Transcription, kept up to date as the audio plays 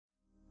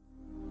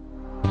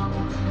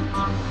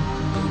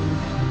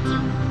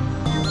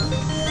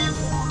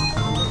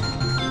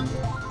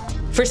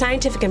For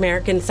Scientific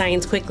American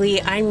Science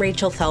Quickly, I'm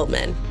Rachel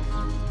Feltman.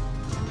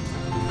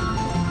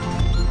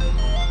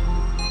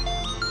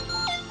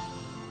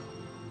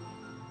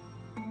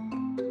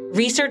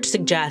 Research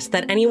suggests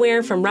that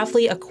anywhere from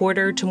roughly a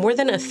quarter to more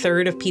than a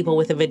third of people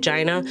with a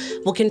vagina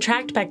will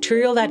contract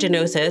bacterial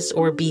vaginosis,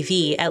 or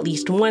BV, at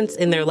least once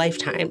in their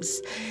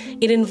lifetimes.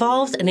 It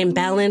involves an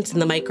imbalance in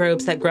the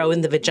microbes that grow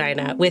in the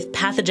vagina, with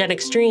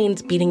pathogenic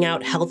strains beating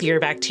out healthier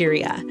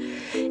bacteria.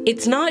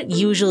 It's not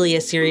usually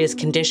a serious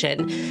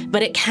condition,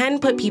 but it can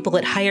put people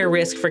at higher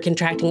risk for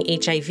contracting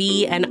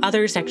HIV and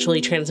other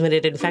sexually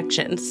transmitted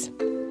infections.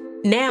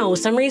 Now,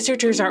 some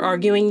researchers are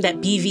arguing that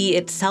BV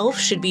itself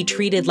should be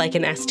treated like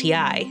an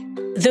STI.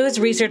 Those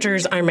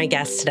researchers are my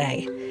guests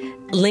today.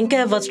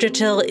 Lenka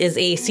Vodstrcil is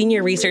a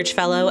senior research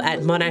fellow at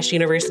Monash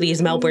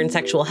University's Melbourne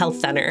Sexual Health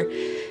Center.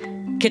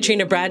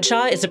 Catriona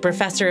Bradshaw is a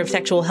professor of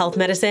sexual health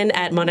medicine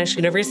at Monash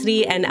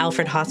University and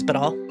Alfred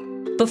Hospital.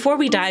 Before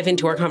we dive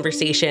into our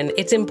conversation,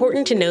 it's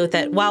important to note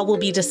that while we'll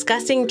be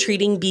discussing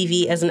treating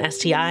BV as an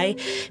STI,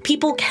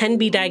 people can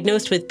be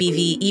diagnosed with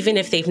BV even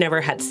if they've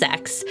never had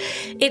sex.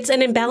 It's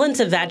an imbalance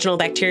of vaginal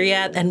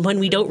bacteria, and one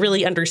we don't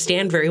really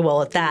understand very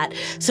well at that,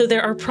 so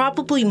there are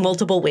probably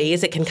multiple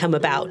ways it can come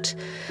about.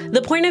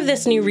 The point of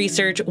this new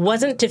research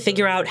wasn't to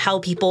figure out how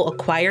people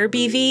acquire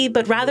BV,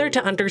 but rather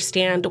to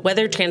understand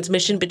whether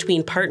transmission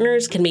between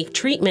partners can make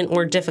treatment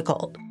more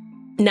difficult.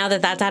 Now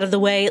that that's out of the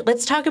way,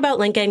 let's talk about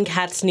Lenka and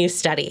Kat's new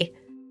study.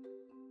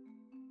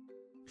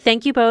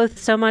 Thank you both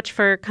so much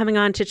for coming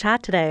on to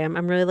chat today.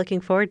 I'm really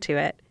looking forward to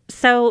it.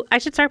 So I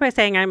should start by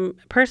saying I'm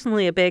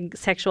personally a big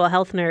sexual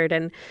health nerd.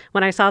 And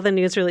when I saw the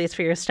news release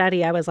for your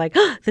study, I was like,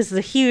 oh, this is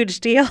a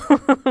huge deal.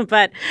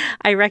 But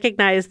I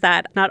recognize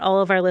that not all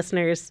of our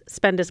listeners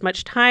spend as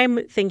much time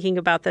thinking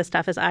about this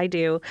stuff as I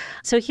do.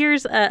 So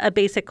here's a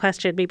basic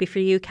question, maybe for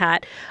you,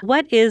 Kat.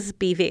 What is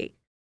BV?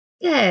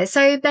 Yeah,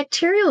 so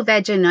bacterial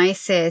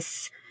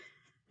vaginosis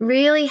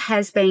really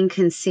has been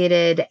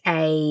considered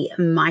a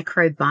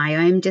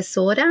microbiome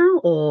disorder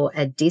or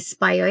a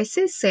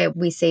dysbiosis. So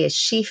we see a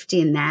shift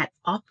in that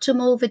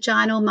optimal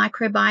vaginal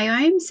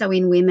microbiome. So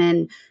in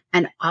women,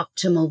 an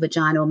optimal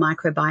vaginal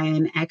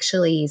microbiome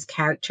actually is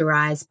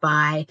characterized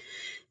by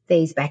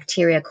these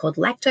bacteria called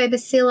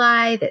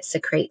lactobacilli that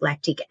secrete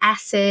lactic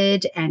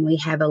acid, and we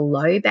have a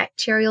low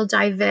bacterial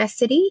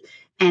diversity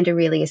and a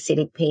really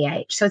acidic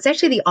pH. So it's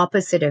actually the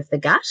opposite of the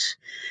gut.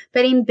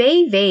 But in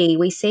BV,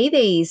 we see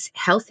these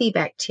healthy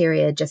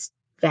bacteria just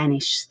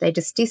vanish. They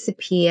just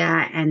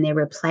disappear and they're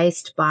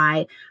replaced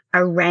by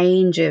a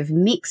range of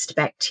mixed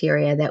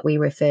bacteria that we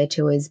refer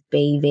to as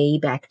BV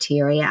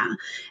bacteria.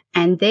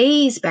 And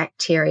these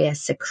bacteria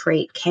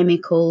secrete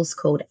chemicals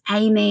called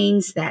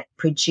amines that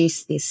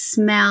produce this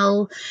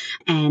smell,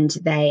 and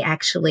they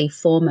actually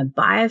form a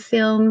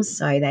biofilm.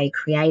 So they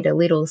create a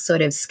little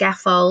sort of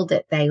scaffold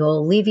that they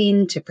all live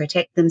in to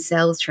protect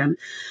themselves from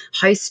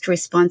host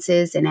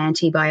responses and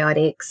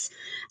antibiotics.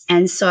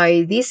 And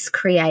so this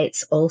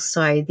creates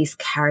also this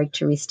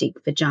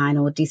characteristic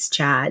vaginal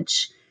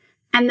discharge.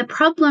 And the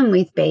problem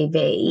with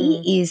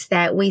BV is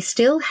that we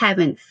still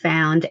haven't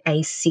found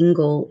a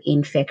single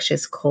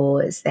infectious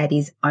cause that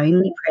is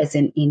only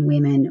present in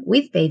women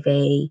with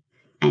BV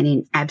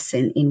and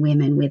absent in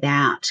women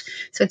without.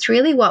 So it's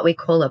really what we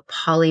call a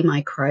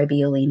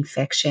polymicrobial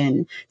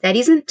infection. That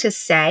isn't to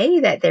say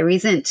that there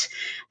isn't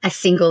a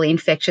single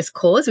infectious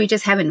cause. We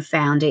just haven't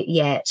found it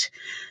yet.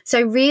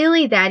 So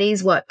really that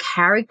is what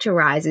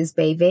characterizes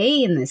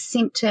BV in the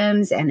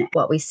symptoms and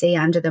what we see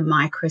under the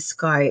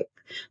microscope.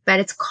 But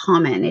it's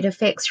common. It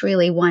affects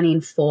really 1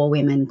 in 4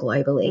 women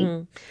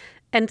globally.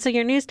 And so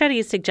your new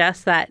study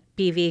suggests that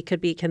BV could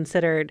be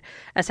considered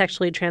a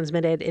sexually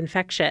transmitted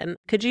infection.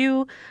 Could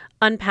you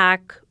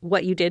unpack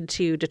what you did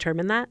to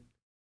determine that?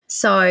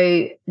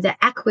 So the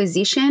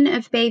acquisition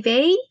of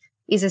BV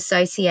is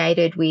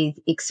associated with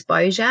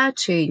exposure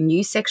to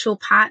new sexual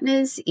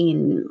partners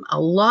in a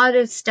lot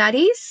of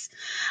studies.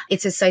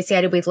 It's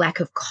associated with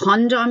lack of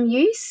condom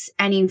use.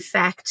 And in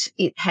fact,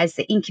 it has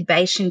the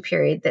incubation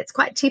period that's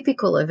quite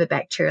typical of a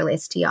bacterial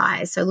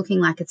STI. So looking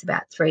like it's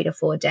about 3 to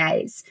 4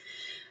 days.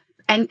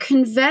 And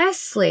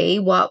conversely,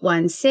 what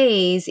one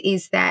sees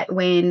is that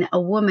when a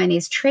woman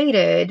is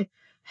treated,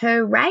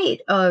 her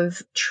rate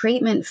of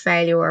treatment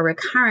failure or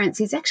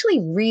recurrence is actually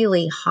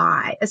really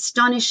high,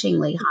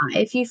 astonishingly high.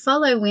 If you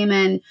follow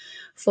women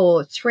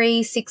for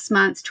 3, 6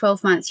 months,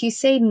 12 months, you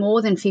see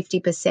more than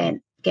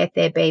 50% get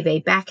their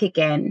BV back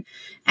again.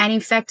 And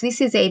in fact,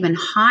 this is even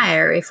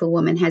higher if a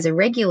woman has a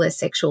regular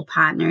sexual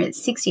partner.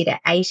 It's 60 to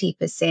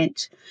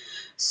 80%.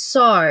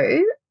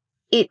 So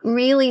it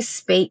really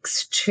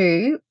speaks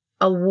to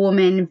a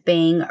woman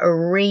being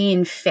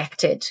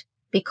reinfected,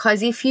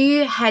 because if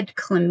you had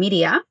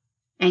chlamydia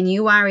and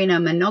you are in a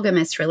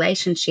monogamous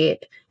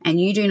relationship and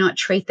you do not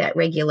treat that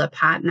regular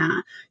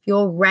partner,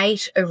 your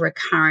rate of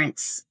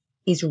recurrence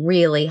is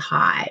really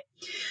high.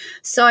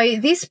 So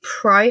this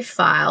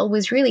profile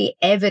was really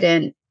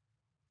evident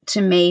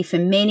to me for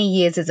many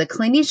years as a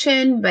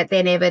clinician, but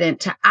then evident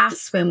to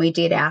us when we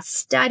did our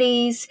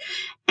studies.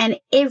 And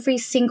every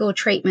single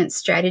treatment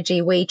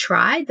strategy we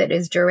tried that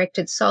is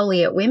directed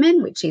solely at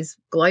women, which is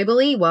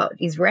globally what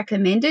is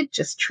recommended,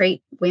 just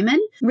treat women,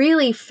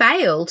 really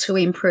failed to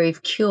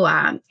improve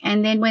cure.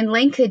 And then when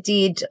Lenka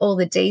did all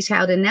the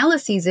detailed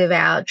analyses of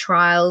our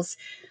trials,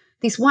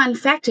 this one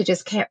factor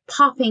just kept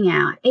popping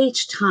out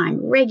each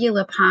time.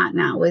 Regular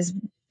partner was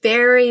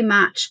very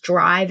much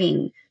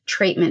driving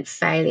treatment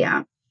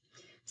failure.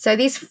 So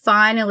this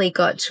finally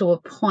got to a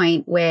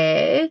point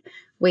where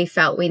we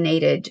felt we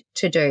needed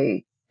to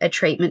do a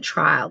treatment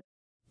trial.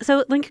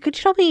 So, Lenka, could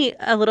you tell me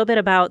a little bit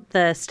about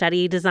the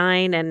study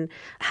design and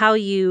how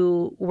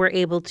you were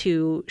able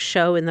to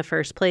show in the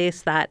first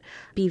place that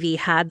BV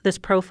had this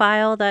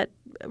profile that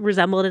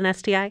resembled an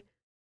STI?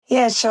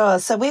 Yeah, sure.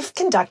 So we've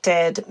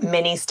conducted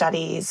many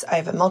studies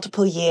over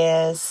multiple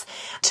years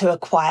to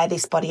acquire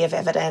this body of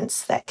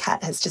evidence that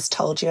Kat has just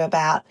told you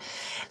about.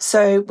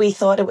 So we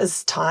thought it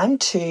was time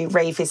to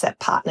revisit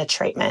partner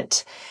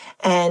treatment.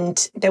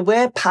 And there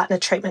were partner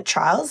treatment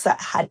trials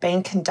that had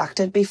been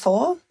conducted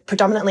before,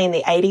 predominantly in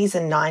the 80s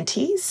and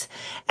 90s.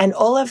 And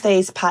all of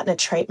these partner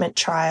treatment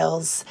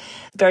trials,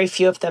 very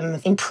few of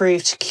them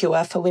improved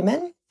cure for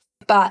women.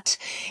 But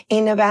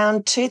in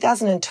around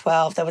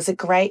 2012, there was a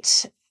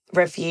great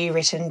review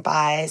written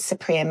by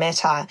Supriya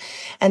Mehta,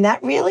 and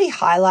that really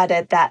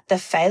highlighted that the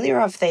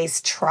failure of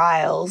these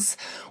trials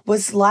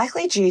was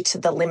likely due to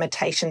the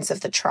limitations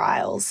of the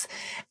trials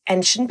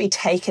and shouldn't be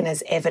taken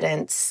as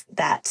evidence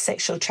that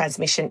sexual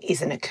transmission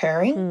isn't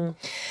occurring.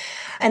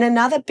 And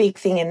another big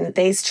thing in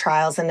these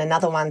trials, and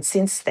another one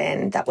since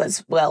then that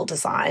was well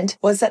designed,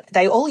 was that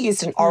they all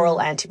used an oral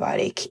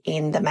antibiotic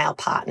in the male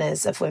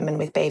partners of women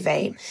with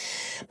BV.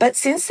 But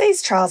since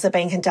these trials have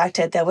been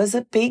conducted, there was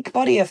a big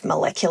body of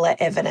molecular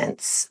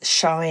evidence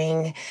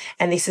showing,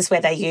 and this is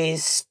where they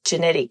use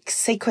genetic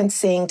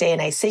sequencing,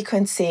 DNA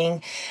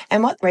sequencing,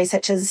 and what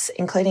researchers,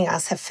 including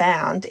us, have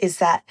found is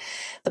that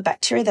the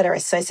bacteria that are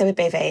associated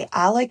with BV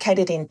are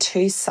located in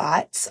 2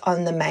 sites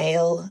on the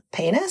male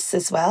penis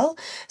as well.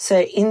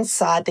 So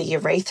inside the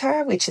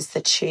urethra, which is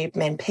the tube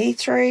men pee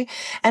through,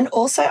 and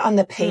also on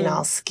the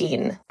penile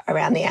skin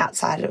around the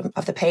outside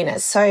of the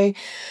penis. So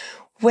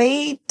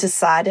we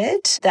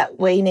decided that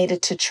we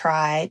needed to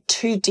try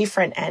 2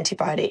 different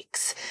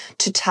antibiotics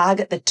to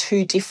target the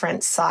 2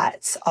 different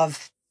sites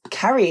of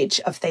carriage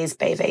of these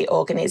BV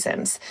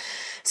organisms.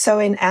 So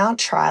in our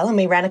trial, and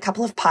we ran a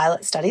couple of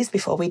pilot studies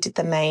before we did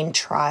the main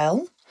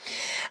trial,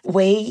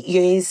 we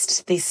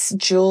used this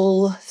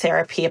dual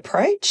therapy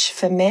approach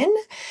for men,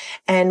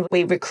 and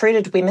we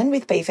recruited women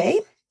with BV.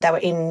 They were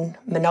in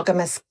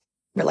monogamous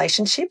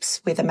relationships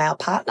with a male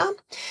partner,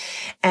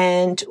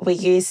 and we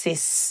used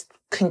this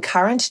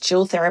concurrent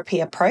dual therapy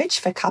approach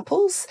for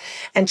couples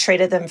and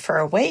treated them for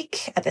a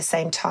week at the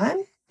same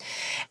time.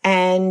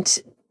 And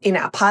in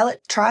our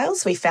pilot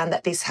trials, we found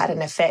that this had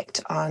an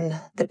effect on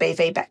the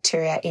BV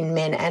bacteria in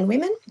men and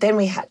women. Then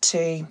we had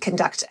to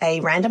conduct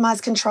a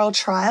randomised control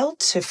trial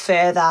to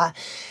further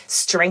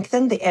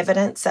strengthen the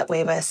evidence that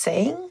we were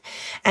seeing.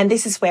 And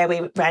this is where we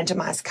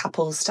randomised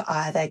couples to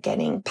either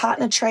getting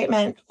partner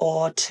treatment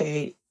or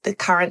to the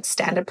current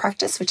standard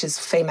practice, which is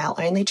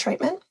female-only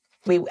treatment.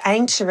 We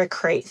aimed to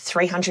recruit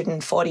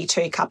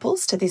 342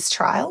 couples to this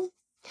trial.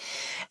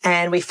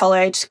 And we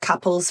followed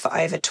couples for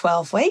over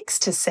 12 weeks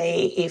to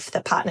see if the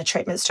partner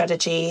treatment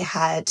strategy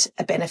had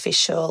a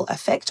beneficial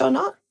effect or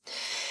not.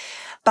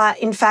 But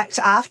in fact,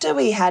 after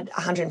we had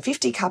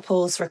 150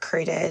 couples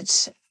recruited,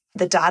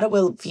 the data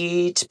were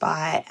viewed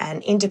by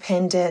an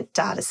independent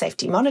data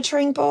safety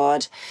monitoring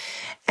board.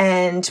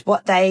 And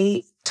what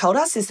they told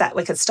us is that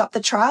we could stop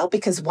the trial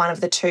because one of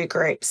the 2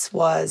 groups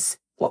was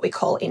what we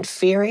call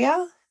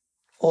inferior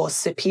or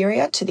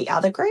superior to the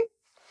other group.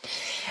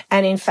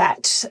 And in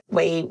fact,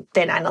 we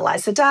then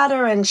analysed the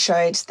data and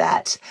showed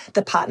that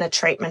the partner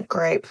treatment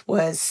group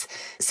was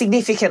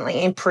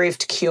significantly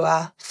improved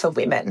cure for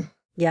women.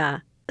 Yeah.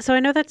 So I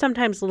know that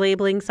sometimes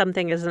labeling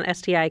something as an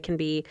STI can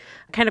be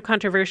kind of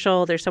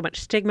controversial. There's so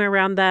much stigma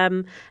around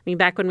them. I mean,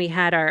 back when we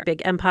had our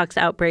big Mpox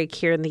outbreak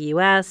here in the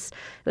U.S.,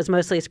 it was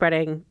mostly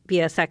spreading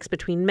via sex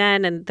between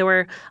men. And there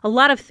were a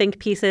lot of think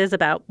pieces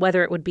about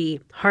whether it would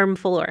be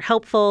harmful or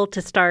helpful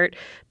to start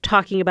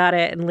talking about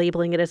it and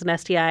labeling it as an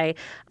STI.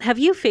 Have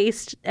you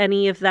faced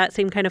any of that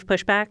same kind of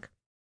pushback?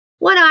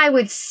 What I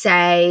would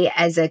say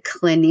as a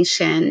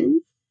clinician,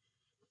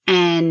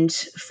 and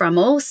from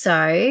also,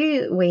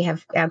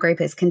 our group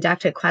has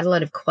conducted quite a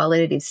lot of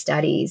qualitative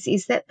studies,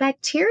 is that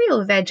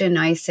bacterial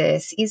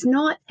vaginosis is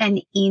not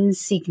an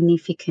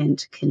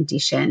insignificant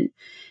condition.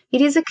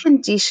 It is a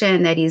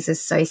condition that is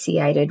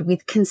associated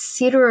with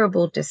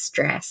considerable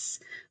distress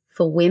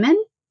for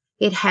women.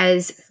 It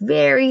has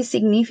very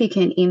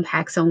significant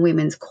impacts on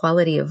women's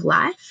quality of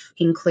life,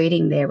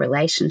 including their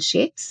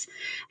relationships,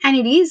 and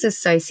it is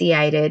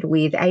associated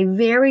with a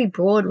very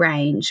broad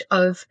range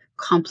of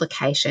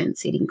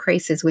complications. It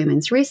increases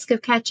women's risk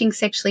of catching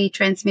sexually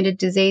transmitted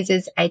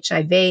diseases,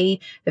 HIV,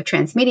 of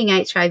transmitting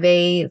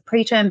HIV, of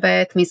preterm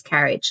birth,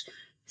 miscarriage.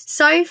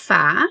 So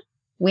far,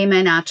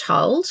 women are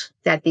told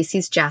that this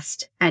is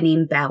just an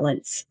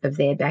imbalance of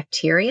their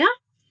bacteria,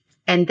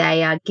 and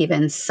they are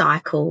given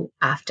cycle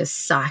after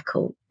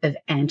cycle of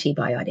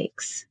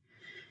antibiotics.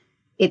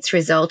 It's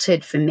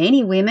resulted for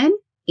many women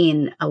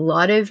in a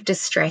lot of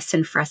distress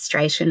and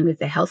frustration with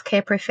the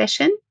healthcare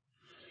profession.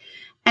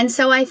 And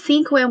so I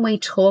think when we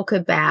talk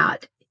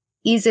about,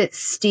 is it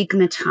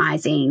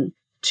stigmatizing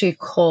to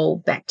call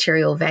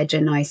bacterial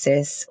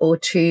vaginosis or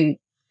to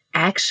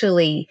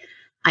actually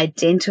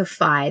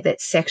identify that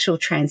sexual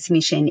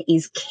transmission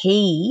is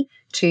key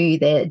to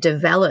the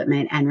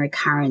development and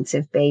recurrence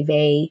of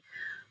BV,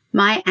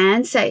 my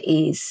answer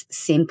is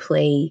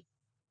simply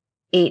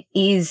it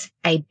is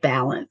a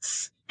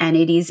balance. And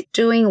it is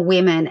doing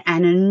women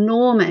an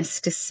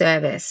enormous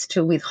disservice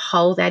to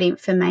withhold that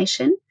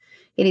information.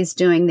 It is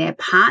doing their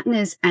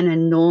partners an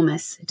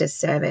enormous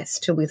disservice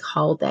to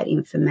withhold that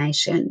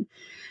information.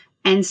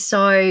 And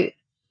so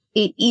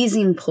it is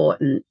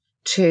important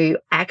to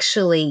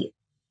actually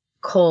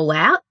call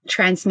out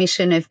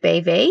transmission of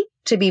BV,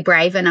 to be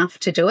brave enough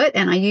to do it.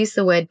 And I use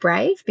the word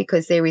brave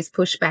because there is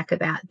pushback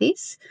about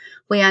this.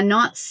 We are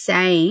not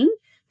saying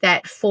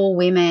that for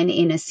women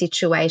in a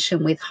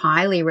situation with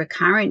highly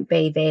recurrent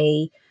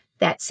BV,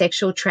 that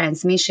sexual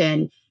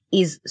transmission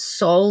is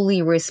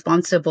solely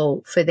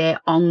responsible for their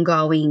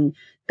ongoing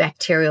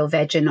bacterial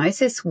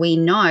vaginosis. We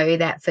know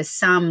that for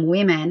some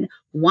women,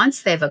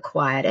 once they've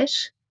acquired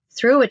it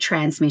through a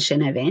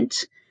transmission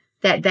event,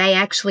 that they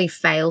actually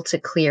fail to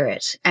clear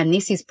it. And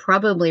this is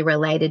probably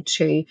related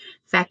to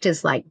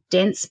factors like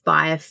dense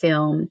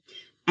biofilm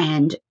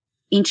and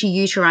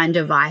intrauterine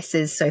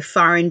devices, so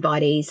foreign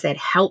bodies that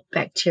help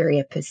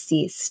bacteria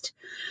persist.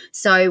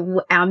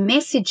 So our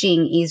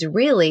messaging is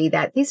really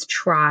that this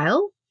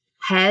trial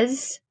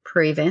has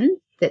proven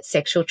that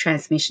sexual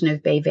transmission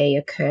of BV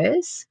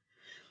occurs.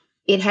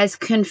 It has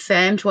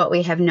confirmed what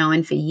we have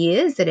known for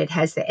years, that it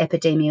has the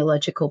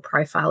epidemiological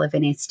profile of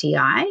an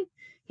STI.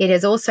 It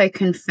has also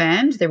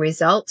confirmed the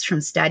results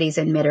from studies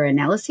and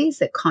meta-analyses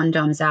that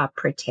condoms are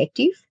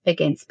protective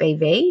against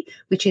BV,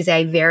 which is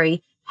a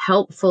very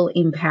helpful,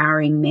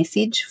 empowering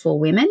message for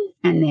women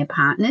and their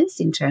partners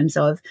in terms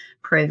of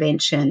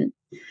prevention.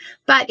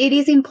 But it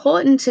is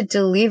important to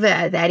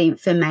deliver that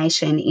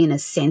information in a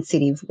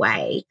sensitive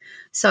way.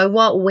 So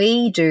what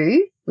we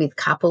do with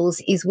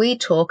couples is we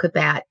talk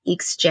about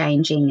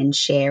exchanging and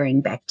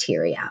sharing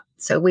bacteria.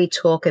 So we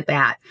talk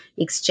about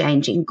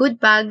exchanging good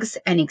bugs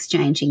and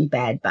exchanging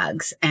bad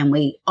bugs. And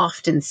we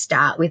often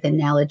start with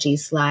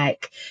analogies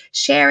like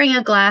sharing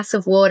a glass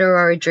of water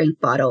or a drink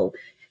bottle,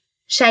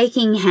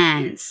 shaking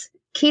hands,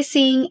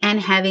 kissing and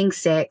having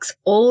sex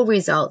all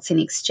results in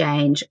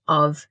exchange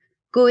of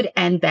good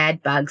and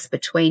bad bugs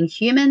between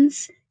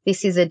humans.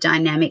 This is a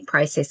dynamic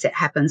process that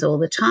happens all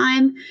the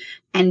time.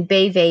 And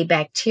BV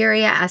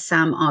bacteria are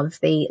some of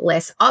the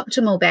less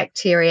optimal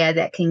bacteria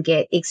that can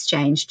get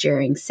exchanged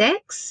during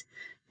sex.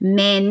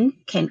 Men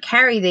can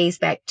carry these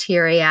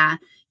bacteria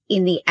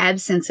in the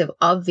absence of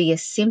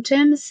obvious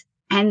symptoms,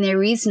 and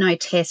there is no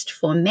test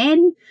for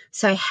men.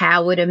 So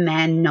how would a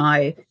man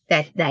know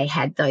that they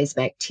had those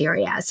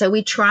bacteria? So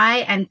we try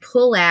and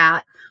pull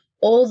out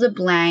all the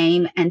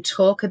blame and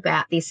talk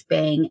about this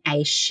being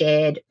a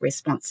shared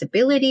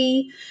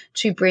responsibility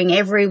to bring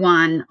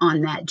everyone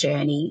on that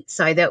journey,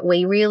 so that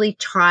we really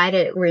try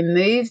to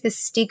remove the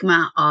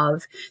stigma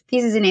of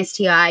this is an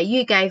STI,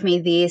 you gave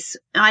me this,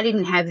 I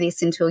didn't have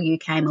this until you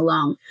came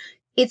along.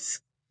 It's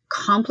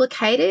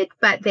complicated,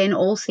 but then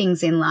all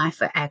things in life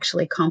are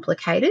actually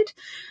complicated,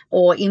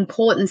 or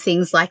important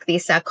things like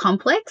this are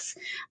complex.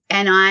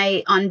 And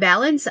on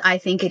balance, I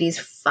think it is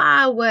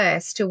far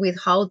worse to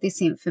withhold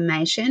this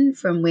information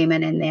from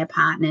women and their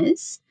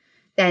partners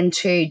than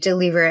to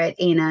deliver it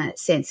in a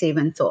sensitive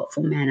and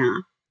thoughtful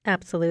manner.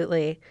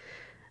 Absolutely.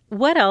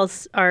 What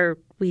else are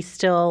we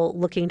still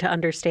looking to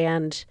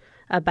understand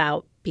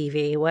about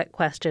BV? What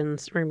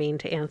questions remain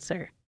to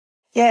answer?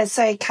 Yeah,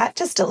 so Kat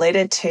just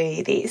alluded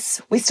to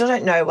this. We still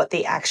don't know what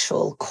the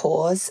actual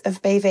cause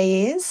of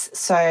BV is.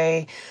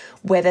 So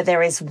whether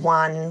there is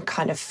one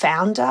kind of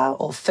founder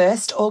or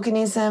first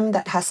organism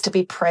that has to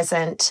be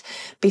present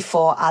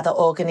before other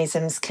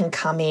organisms can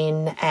come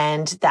in,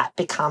 and that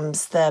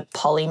becomes the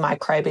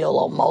polymicrobial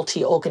or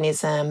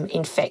multi-organism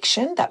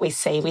infection that we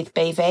see with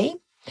BV.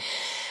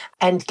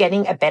 And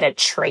getting a better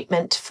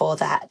treatment for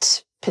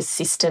that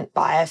persistent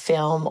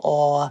biofilm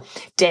or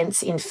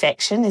dense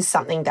infection is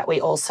something that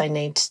we also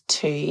need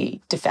to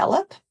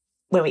develop.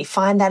 When we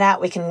find that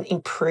out, we can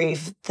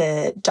improve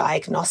the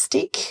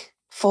diagnostic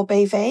for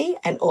BV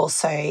and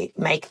also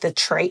make the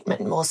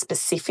treatment more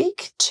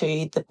specific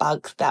to the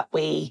bug that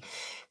we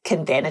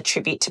can then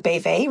attribute to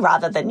BV,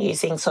 rather than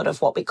using sort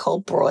of what we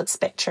call broad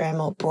spectrum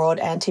or broad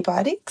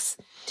antibiotics.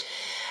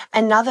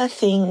 Another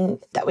thing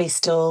that we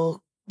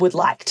still would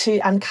like to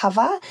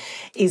uncover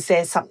is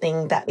there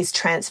something that is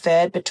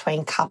transferred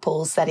between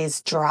couples that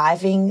is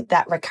driving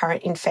that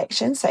recurrent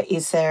infection? So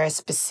is there a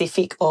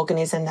specific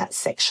organism that's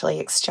sexually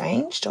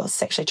exchanged or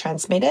sexually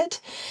transmitted?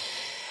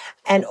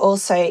 And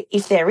also,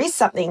 if there is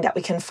something that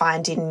we can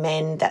find in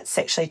men that's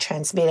sexually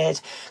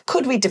transmitted,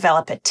 could we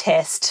develop a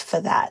test for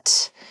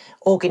that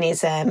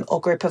organism or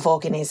group of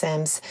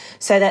organisms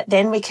so that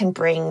then we can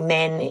bring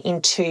men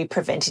into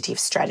preventative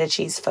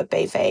strategies for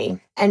BV.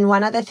 And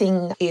one other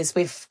thing is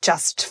we've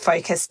just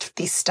focused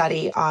this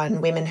study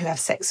on women who have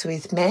sex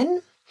with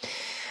men,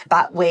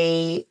 but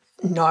we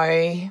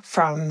know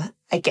from,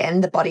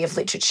 again, the body of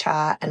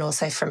literature and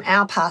also from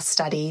our past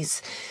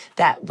studies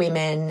that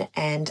women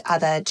and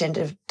other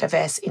gender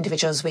diverse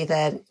individuals with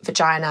a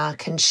vagina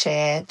can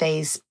share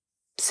these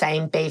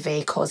same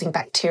BV causing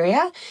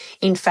bacteria.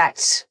 In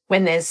fact,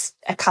 when there's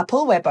a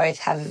couple where both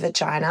have a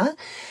vagina,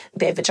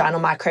 their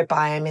vaginal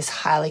microbiome is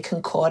highly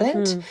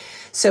concordant.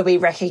 So we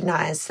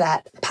recognise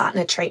that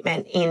partner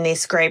treatment in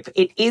this group,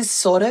 it is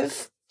sort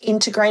of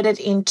integrated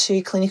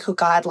into clinical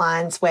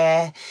guidelines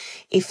where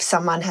if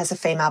someone has a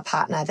female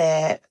partner,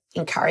 they're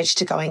encouraged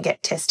to go and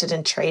get tested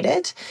and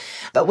treated.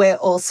 But we're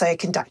also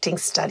conducting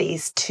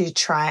studies to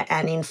try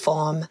and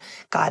inform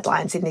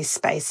guidelines in this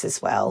space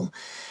as well.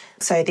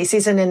 So this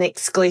isn't an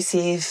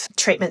exclusive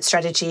treatment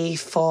strategy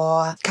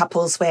for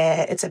couples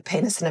where it's a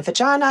penis and a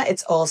vagina.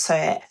 It's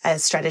also a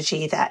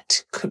strategy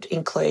that could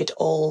include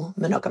all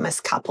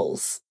monogamous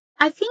couples.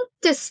 I think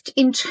just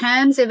in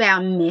terms of our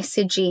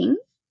messaging,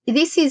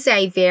 this is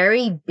a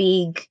very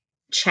big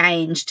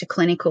change to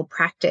clinical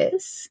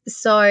practice.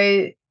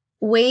 So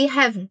we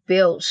have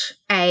built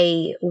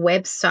a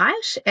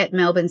website at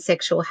Melbourne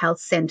Sexual Health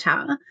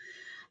Center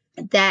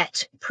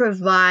that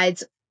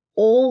provides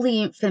all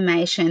the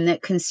information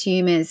that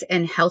consumers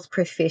and health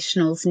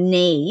professionals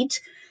need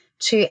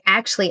to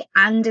actually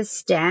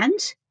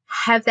understand,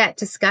 have that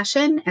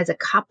discussion as a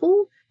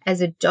couple,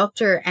 as a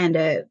doctor and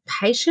a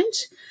patient.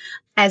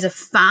 As a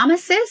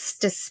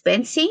pharmacist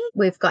dispensing,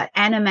 we've got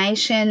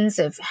animations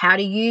of how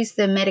to use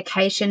the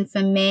medication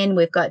for men.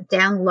 We've got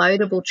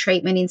downloadable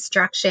treatment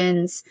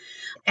instructions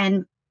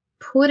and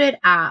put it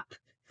up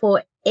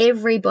for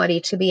everybody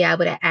to be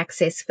able to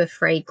access for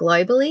free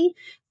globally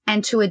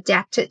and to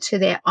adapt it to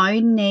their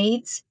own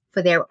needs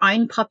for their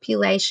own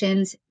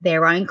populations,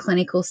 their own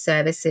clinical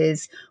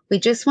services. We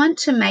just want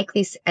to make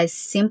this as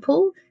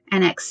simple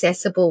and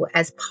accessible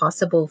as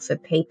possible for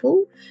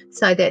people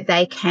so that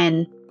they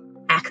can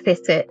access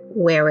it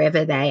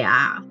wherever they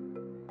are.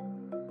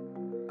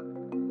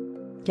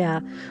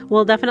 Yeah,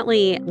 we'll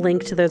definitely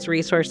link to those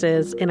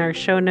resources in our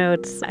show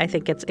notes. I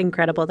think it's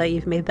incredible that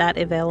you've made that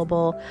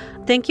available.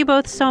 Thank you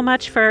both so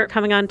much for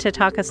coming on to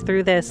talk us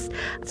through this.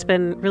 It's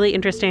been really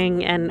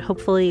interesting and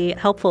hopefully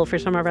helpful for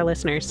some of our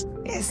listeners.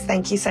 Yes,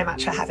 thank you so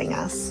much for having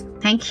us.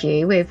 Thank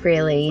you. We've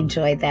really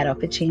enjoyed that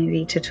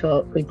opportunity to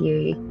talk with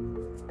you.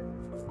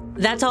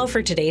 That's all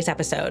for today's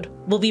episode.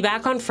 We'll be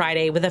back on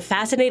Friday with a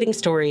fascinating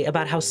story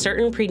about how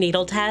certain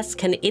prenatal tests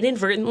can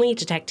inadvertently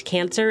detect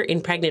cancer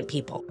in pregnant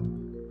people.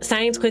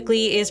 Science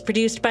Quickly is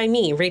produced by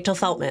me, Rachel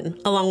Feltman,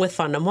 along with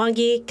Fonda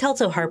Mwangi,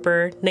 Kelso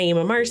Harper,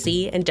 Naima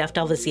Marcy, and Jeff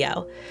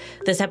Delvisio.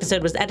 This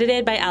episode was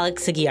edited by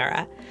Alex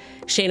Seguiara.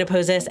 Shayna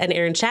Pozis and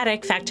Aaron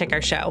Shattuck fact-check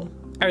our show.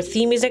 Our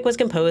theme music was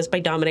composed by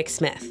Dominic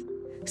Smith.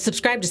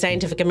 Subscribe to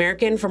Scientific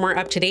American for more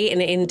up-to-date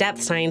and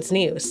in-depth science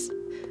news.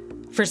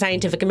 For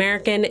Scientific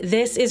American,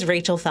 this is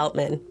Rachel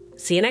Feltman.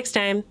 See you next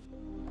time.